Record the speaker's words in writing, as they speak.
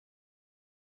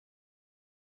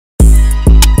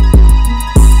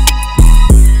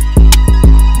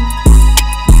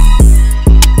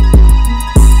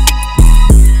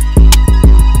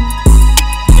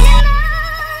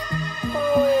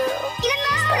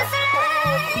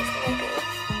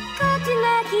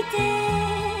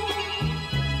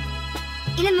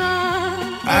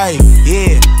Hey,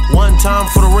 yeah, one time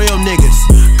for the real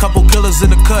niggas. Couple killers in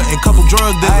the cut and couple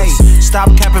drug dealers.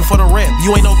 Stop capping for the rep,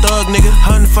 you ain't no thug, nigga.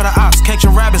 Hunting for the ops,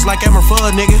 catching rabbits like Emmer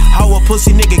Fudd, nigga. How a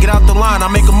pussy nigga, get out the line, I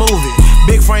make a movie.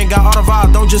 Big Frank got all the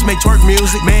vibe, don't just make twerk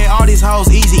music. Man, all these hoes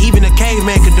easy, even a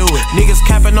caveman can do it. Niggas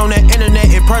capping on that internet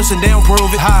in person, they don't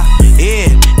prove it. Ha, yeah,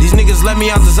 these niggas let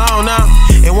me out the zone now.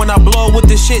 And when I blow with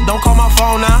this shit, don't call my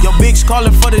phone now. Your bitch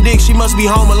calling for the dick, she must be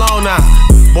home alone now.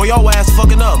 Boy, your ass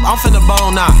fucking up, I'm finna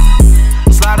bone now.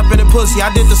 Slide up in the pussy,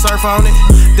 I did the surf on it.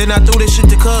 Then I threw this shit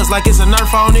to cuz like it's a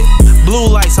nerf on it. Blue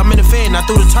lights, I'm in the fin, I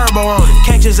threw the turbo on it.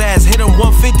 Catch his ass, hit him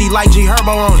 150 like G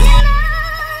Herbo on it.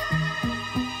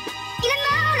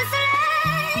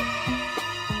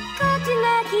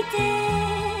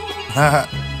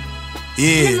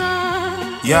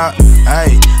 Yeah,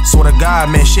 hey, swear to God,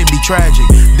 man, shit be tragic.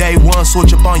 Day one,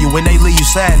 switch up on you when they leave you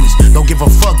sadness. Don't give a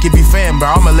fuck if you fan, bro,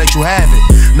 I'ma let you have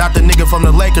it. Not the nigga from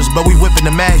the Lakers, but we whipping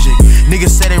the magic. Niggas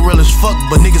say they real as fuck,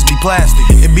 but niggas be plastic.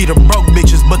 It be the broke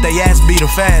bitches, but they ass be the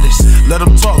fattest. Let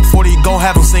them talk, 40 gon'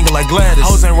 have them single like Gladys.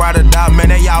 Hoes ain't ride or die, man,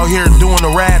 they out here doing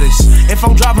the raddest. If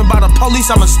I'm driving by the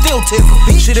police, I'ma still tip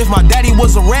him. Shit, if my daddy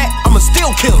was a rat, I'ma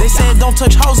still kill him. They said don't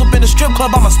touch hoes up in the strip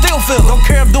club, I'ma still feel them. Don't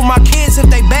care if do my kids, if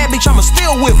they bad, bitch, I'ma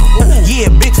still whip them. Yeah,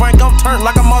 Big Frank, I'm turned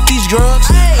like I'm off these drugs.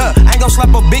 I ain't gon' slap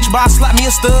a bitch, but I slap me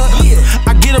a stud.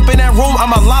 I get up in that room,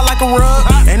 I'ma lie like a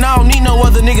rug. And I don't need no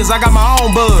other niggas, I got my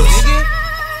own buzz.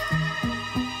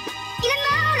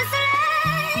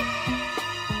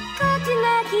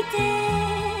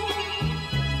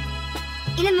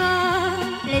 Il est mort.